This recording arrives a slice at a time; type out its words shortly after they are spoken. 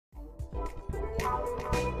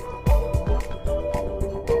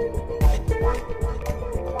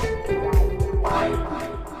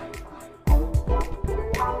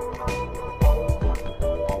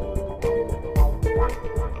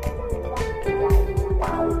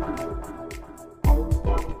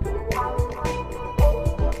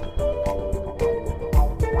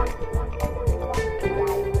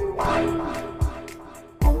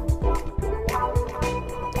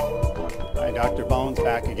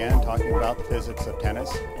again, talking about the physics of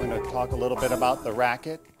tennis. We're going to talk a little bit about the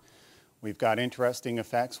racket. We've got interesting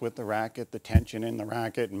effects with the racket, the tension in the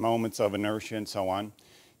racket, and moments of inertia and so on.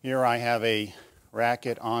 Here I have a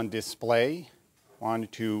racket on display.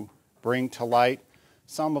 Wanted to bring to light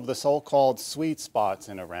some of the so-called sweet spots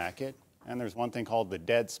in a racket. And there's one thing called the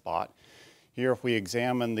dead spot. Here, if we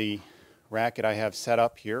examine the racket I have set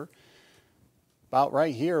up here, about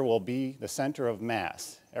right here will be the center of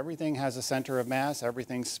mass. Everything has a center of mass.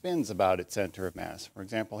 Everything spins about its center of mass. For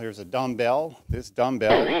example, here's a dumbbell. This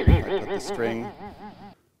dumbbell, I put the string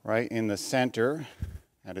right in the center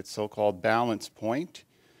at its so-called balance point.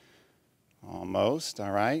 Almost,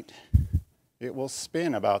 all right. It will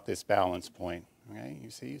spin about this balance point. Okay, you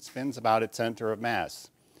see, it spins about its center of mass.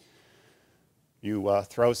 You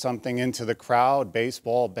throw something into the crowd,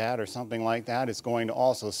 baseball, bat, or something like that, it's going to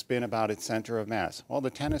also spin about its center of mass. Well, the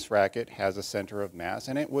tennis racket has a center of mass,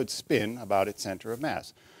 and it would spin about its center of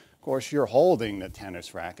mass. Of course, you're holding the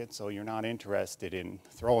tennis racket, so you're not interested in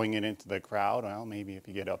throwing it into the crowd. Well, maybe if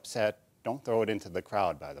you get upset, don't throw it into the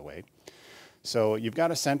crowd, by the way. So you've got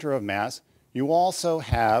a center of mass. You also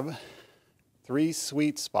have 3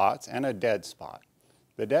 sweet spots and a dead spot.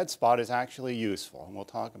 The dead spot is actually useful, and we'll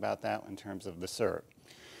talk about that in terms of the serve.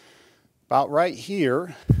 About right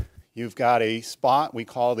here, you've got a spot we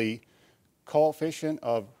call the coefficient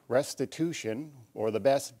of restitution, or the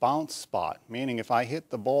best bounce spot, meaning if I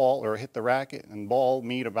hit the ball or hit the racket and ball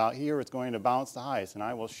meet about here, it's going to bounce the highest. And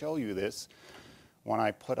I will show you this when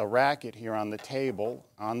I put a racket here on the table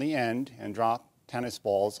on the end and drop tennis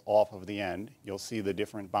balls off of the end. You'll see the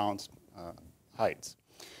different bounce heights.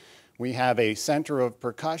 We have a center of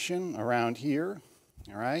percussion around here,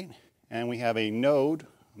 all right? And we have a node,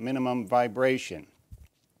 minimum vibration,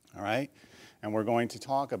 all right? And we're going to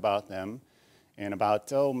talk about them in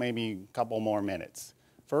about, maybe a couple more minutes.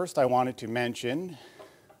 First, I wanted to mention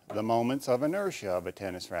the moments of inertia of a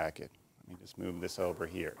tennis racket. Let me just move this over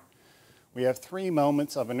here. We have 3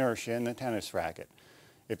 moments of inertia in the tennis racket.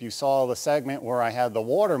 If you saw the segment where I had the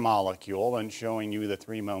water molecule and showing you the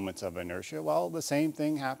 3 moments of inertia, well, the same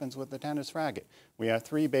thing happens with the tennis racket. We have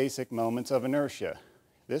 3 basic moments of inertia.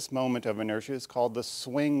 This moment of inertia is called the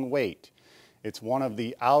swing weight. It's one of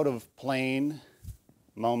the out-of-plane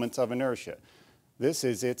moments of inertia. This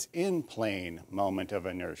is its in-plane moment of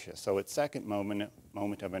inertia. So its second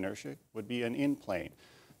moment of inertia would be an in-plane.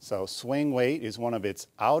 So swing weight is one of its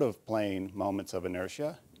out-of-plane moments of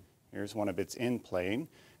inertia. Here's one of its in-plane.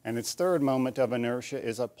 And its third moment of inertia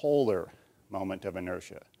is a polar moment of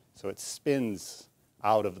inertia. So it spins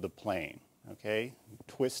out of the plane, okay?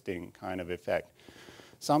 Twisting kind of effect.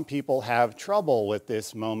 Some people have trouble with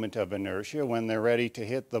this moment of inertia. When they're ready to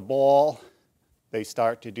hit the ball, they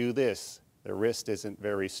start to do this. Their wrist isn't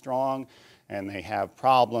very strong, and they have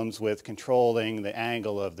problems with controlling the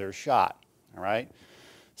angle of their shot, all right?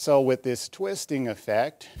 So with this twisting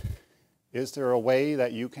effect, is there a way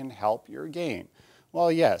that you can help your game?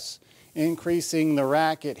 Well, yes. Increasing the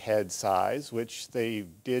racket head size, which they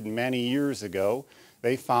did many years ago,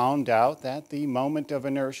 they found out that the moment of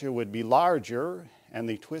inertia would be larger and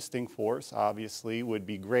the twisting force, obviously, would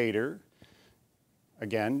be greater.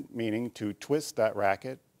 Again, meaning to twist that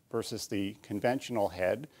racket versus the conventional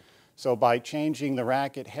head. So by changing the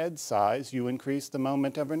racket head size, you increase the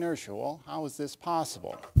moment of inertia. Well, how is this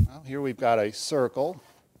possible? Well, here we've got a circle.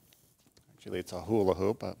 Actually, it's a hula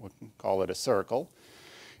hoop, but we can call it a circle.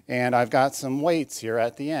 And I've got some weights here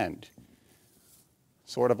at the end.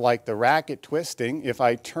 Sort of like the racket twisting, if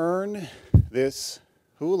I turn this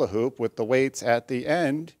hula hoop with the weights at the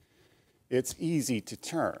end, it's easy to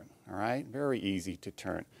turn, all right? Very easy to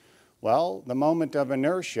turn. Well, the moment of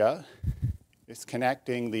inertia is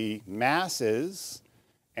connecting the masses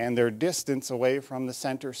and their distance away from the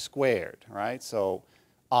center squared, all right? So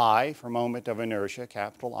I, for moment of inertia,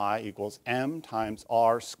 capital I, equals m times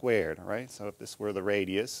r squared, all right? So if this were the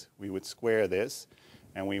radius, we would square this,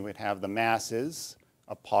 and we would have the masses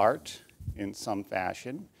apart in some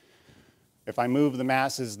fashion. If I move the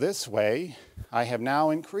masses this way, I have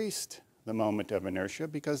now increased the moment of inertia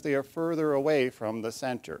because they are further away from the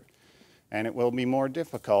center. And it will be more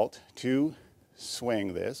difficult to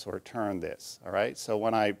swing this or turn this, all right? So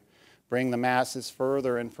when I bring the masses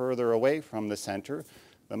further and further away from the center,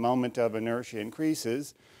 the moment of inertia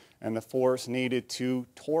increases, and the force needed to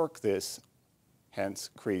torque this hence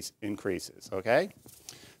increases, okay?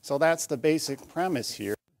 So that's the basic premise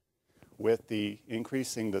here with the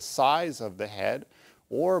increasing the size of the head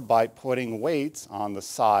or by putting weights on the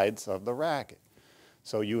sides of the racket.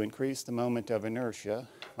 So you increase the moment of inertia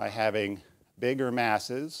by having bigger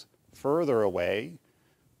masses further away,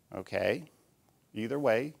 okay? Either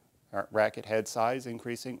way, racket head size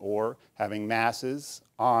increasing, or having masses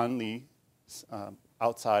on the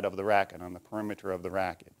outside of the racket, on the perimeter of the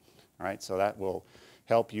racket. All right, so that will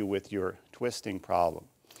help you with your twisting problem.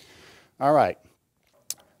 All right,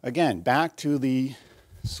 again, back to the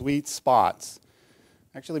sweet spots.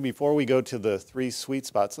 Actually, before we go to the 3 sweet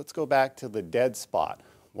spots, let's go back to the dead spot.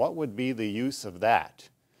 What would be the use of that?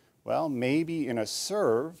 Well, maybe in a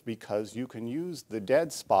serve, because you can use the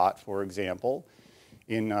dead spot, for example,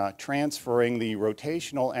 in transferring the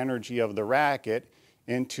rotational energy of the racket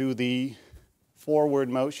into the forward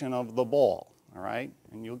motion of the ball, all right?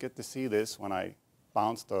 And you'll get to see this when I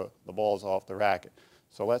bounce the balls off the racket.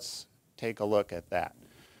 So let's take a look at that.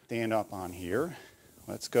 Stand up on here.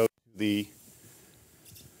 Let's go to the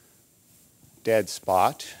dead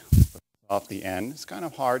spot off the end. It's kind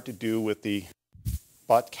of hard to do with the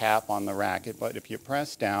butt cap on the racket, but if you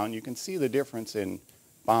press down, you can see the difference in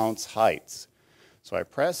bounce heights. So I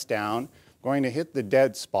press down, going to hit the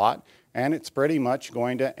dead spot, and it's pretty much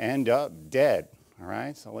going to end up dead. All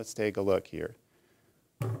right, so let's take a look here.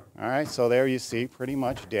 All right, so there you see, pretty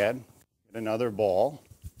much dead. Get another ball.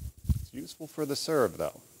 It's useful for the serve,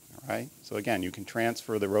 though. All right, so again, you can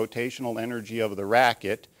transfer the rotational energy of the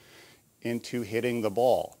racket into hitting the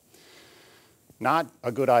ball. Not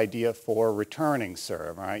a good idea for returning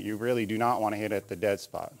serve, all right? You really do not want to hit at the dead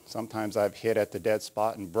spot. Sometimes I've hit at the dead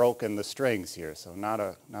spot and broken the strings here, so not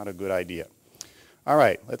a good idea. All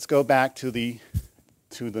right, let's go back to the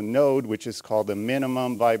node, which is called the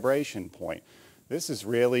minimum vibration point. This is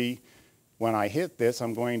really, when I hit this,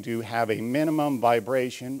 I'm going to have a minimum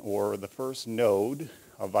vibration, or the first node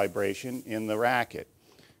of vibration in the racket.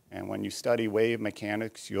 And when you study wave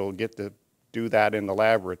mechanics, you'll get to do that in the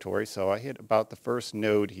laboratory. So I hit about the first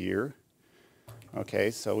node here.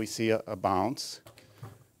 Okay, so we see a bounce.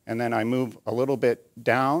 And then I move a little bit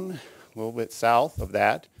down, a little bit south of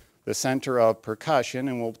that, the center of percussion,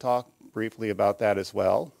 and we'll talk briefly about that as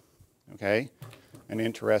well. Okay, an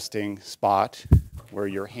interesting spot where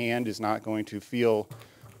your hand is not going to feel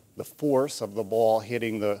the force of the ball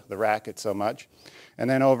hitting the racket so much. And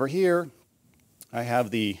then over here, I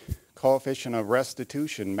have the coefficient of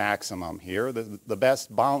restitution maximum here, the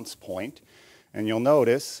best bounce point. And you'll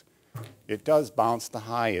notice it does bounce the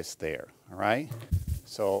highest there, all right?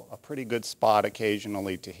 So a pretty good spot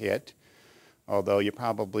occasionally to hit, although you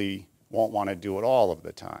probably won't want to do it all of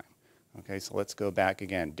the time. Okay, so let's go back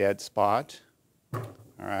again. Dead spot, all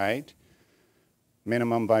right?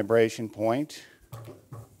 Minimum vibration point,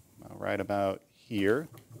 right about here.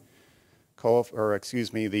 The COP, or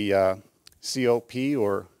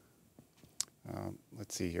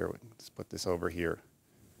let's see here, let's put this over here.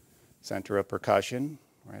 Center of percussion,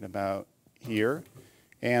 right about here.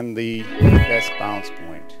 And the best bounce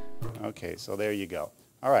point. Okay, so there you go.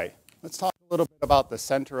 All right, let's talk a little bit about the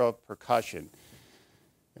center of percussion.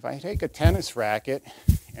 If I take a tennis racket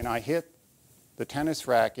and I hit the tennis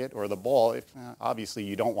racket or the ball, obviously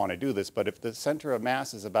you don't want to do this, but if the center of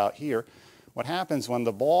mass is about here, what happens when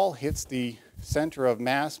the ball hits the center of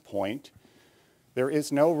mass point, there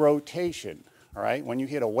is no rotation, all right? When you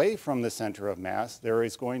hit away from the center of mass, there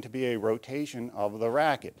is going to be a rotation of the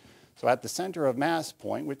racket. So at the center of mass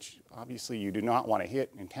point, which obviously you do not want to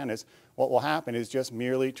hit in tennis, what will happen is just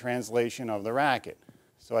merely translation of the racket.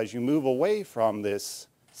 So as you move away from this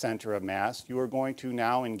center of mass, you are going to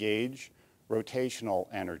now engage rotational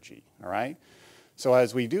energy, all right? So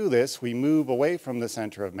as we do this, we move away from the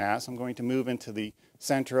center of mass. I'm going to move into the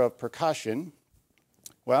center of percussion.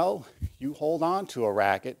 Well, you hold on to a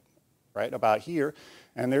racket right about here,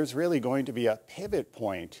 and there's really going to be a pivot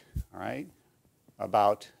point, all right,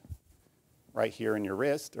 about right here in your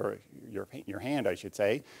wrist, or your hand, I should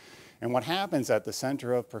say. And what happens at the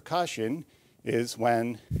center of percussion is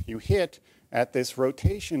when you hit at this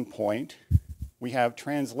rotation point, we have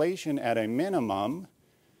translation at a minimum,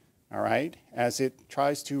 all right, as it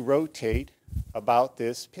tries to rotate about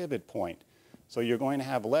this pivot point. So you're going to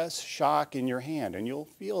have less shock in your hand, and you'll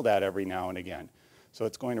feel that every now and again. So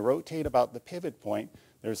it's going to rotate about the pivot point.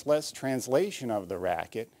 There's less translation of the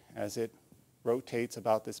racket as it rotates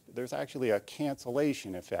about this. There's actually a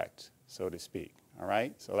cancellation effect, so to speak, all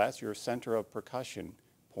right? So that's your center of percussion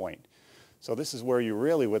point. So this is where you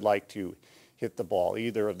really would like to hit the ball,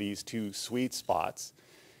 either of these two sweet spots.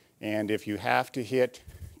 And if you have to hit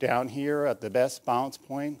down here at the best bounce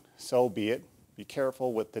point, so be it. Be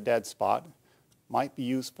careful with the dead spot. Might be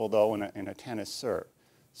useful, though, in a tennis serve.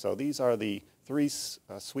 So these are the three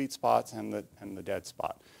sweet spots and the dead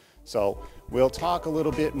spot. So we'll talk a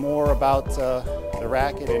little bit more about the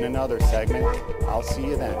racket in another segment. I'll see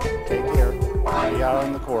you then. Take care. See you out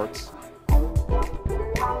on the courts.